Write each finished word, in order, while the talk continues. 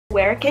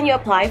Where can you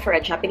apply for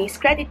a Japanese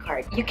credit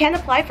card? You can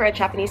apply for a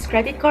Japanese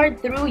credit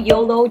card through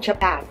YOLO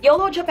Japan.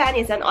 YOLO Japan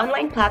is an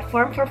online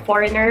platform for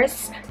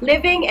foreigners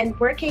living and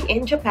working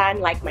in Japan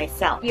like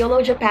myself.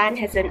 YOLO Japan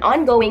has an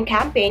ongoing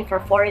campaign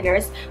for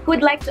foreigners who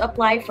would like to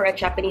apply for a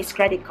Japanese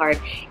credit card.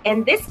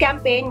 And this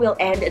campaign will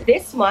end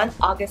this month,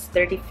 August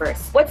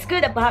 31st. What's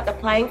good about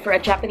applying for a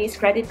Japanese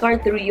credit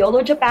card through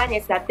YOLO Japan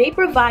is that they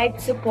provide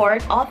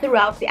support all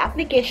throughout the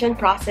application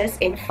process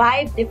in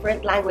 5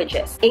 different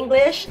languages: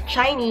 English,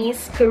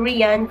 Chinese,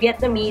 Korean,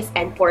 Vietnamese,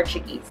 and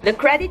Portuguese. The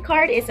credit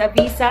card is a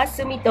Visa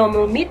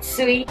Sumitomo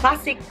Mitsui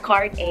Classic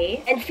Card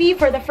A, and fee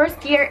for the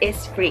first year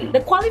is free.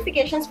 The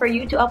qualifications for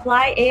you to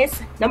apply is: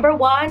 number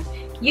 1,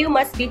 you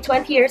must be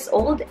 20 years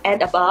old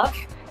and above.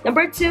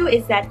 Number 2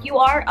 is that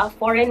you are a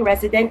foreign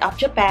resident of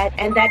Japan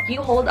and that you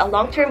hold a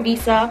long-term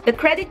visa. The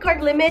credit card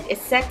limit is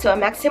set to a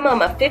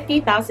maximum of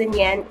 50,000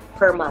 yen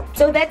per month.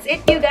 So that's it,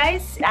 you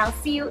guys. I'll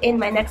see you in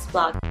my next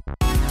vlog.